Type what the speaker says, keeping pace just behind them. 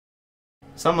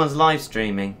Someone's live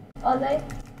streaming. Are they?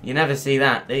 You never see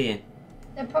that, do you?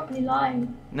 They're probably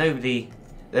lying. Nobody.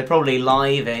 They're probably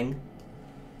living.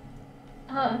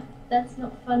 That's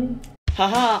not funny.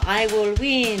 Haha, I will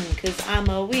win, cause I'm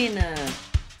a winner.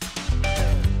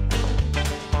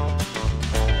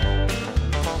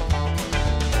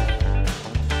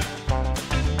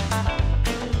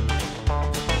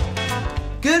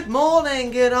 Good morning,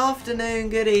 good afternoon,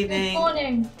 good evening. Good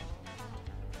morning.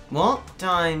 What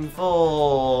time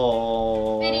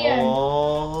for Video.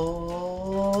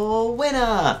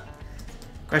 Winner?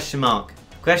 Question mark.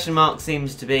 Question mark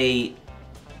seems to be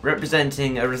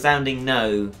representing a resounding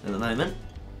no at the moment,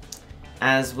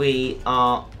 as we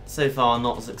are so far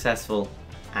not successful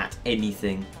at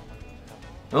anything.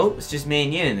 Oh, it's just me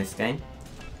and you in this game.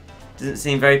 Doesn't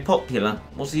seem very popular.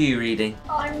 What are you reading?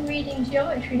 I'm reading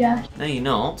Geometry Dash. No, you're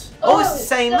not. Oh, it's the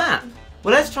same no. map.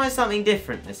 Well, let's try something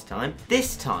different this time.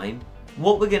 This time,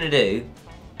 what we're going to do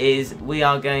is we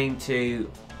are going to...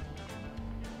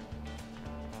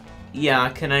 Yeah, I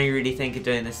can only really think of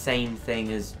doing the same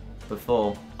thing as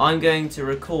before. I'm going to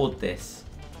record this.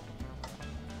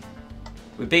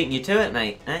 We're beating you to it,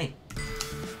 mate. Hey.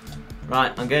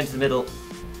 Right, I'm going to the middle.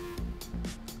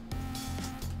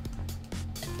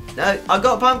 No, I've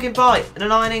got a pumpkin pie and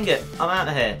an iron ingot. I'm out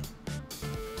of here.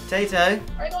 Potato.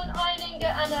 I got an iron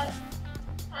ingot and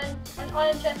an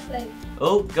iron chest plate.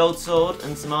 Oh, gold sword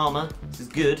and some armour. This is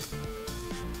good.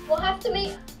 We'll have to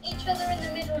meet each other in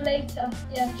the middle later.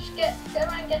 Yeah, just go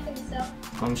around getting yourself.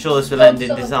 I'm sure this will Gold end in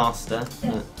sword. disaster.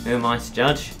 Yeah. But who am I to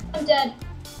judge? I'm dead.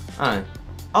 Oh.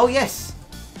 Oh, yes.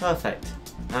 Perfect.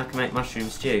 Now I can make mushroom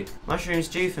stew. Mushroom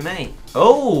stew for me.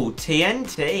 Oh,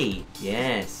 TNT.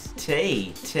 Yes.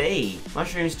 Tea.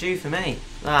 Mushroom stew for me.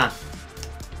 Ah.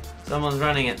 Someone's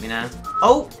running at me now.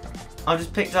 Oh! I've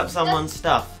just picked up someone's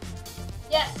stuff.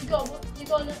 Yeah, you got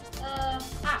an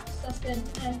axe. That's good.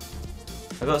 Yeah.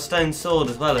 I've got a stone sword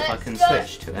as well if I can Let's go.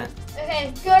 switch to it.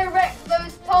 Okay, go wreck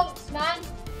those punks, man.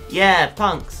 Yeah,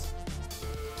 punks.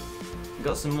 I've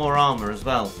got some more armour as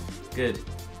well. Good.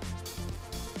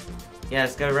 Yeah,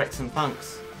 let's go wreck some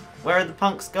punks. Where are the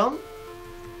punks gone?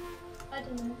 I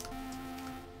don't know.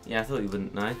 Yeah, I thought you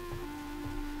wouldn't know.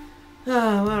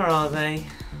 Ah, where are they?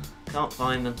 Can't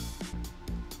find them.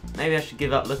 Maybe I should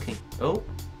give up looking. Oh,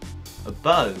 a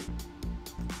bow.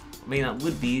 I mean, that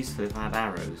would be useful if I had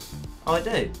arrows. Oh, I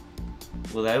do.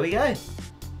 Well, there we go.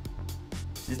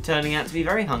 This is turning out to be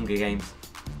very Hunger Games.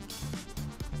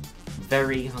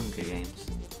 Very Hunger Games.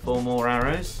 4 more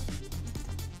arrows.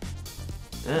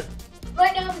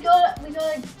 Right now we got a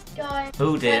guy.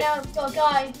 Oh dear. Right now we've got a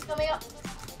guy coming up.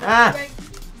 Ah!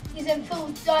 He's in full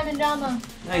diamond armor.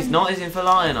 No, he's not. He's in full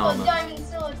iron He's got a armour. diamond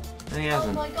sword. No, he Oh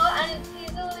hasn't. my god, and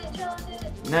he's all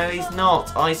enchanted. No, he's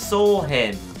not. I saw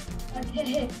him.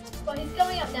 Okay, well he's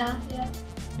coming up now. Yeah.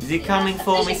 Is he coming a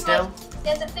for me fishing still? rod.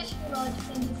 There's a fishing rod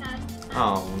in his hand.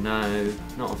 Oh no,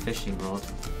 not a fishing rod.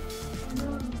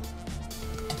 No.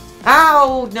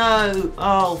 Ow, no!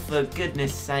 Oh, for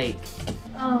goodness sake.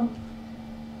 Oh,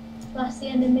 that's the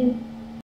end of me.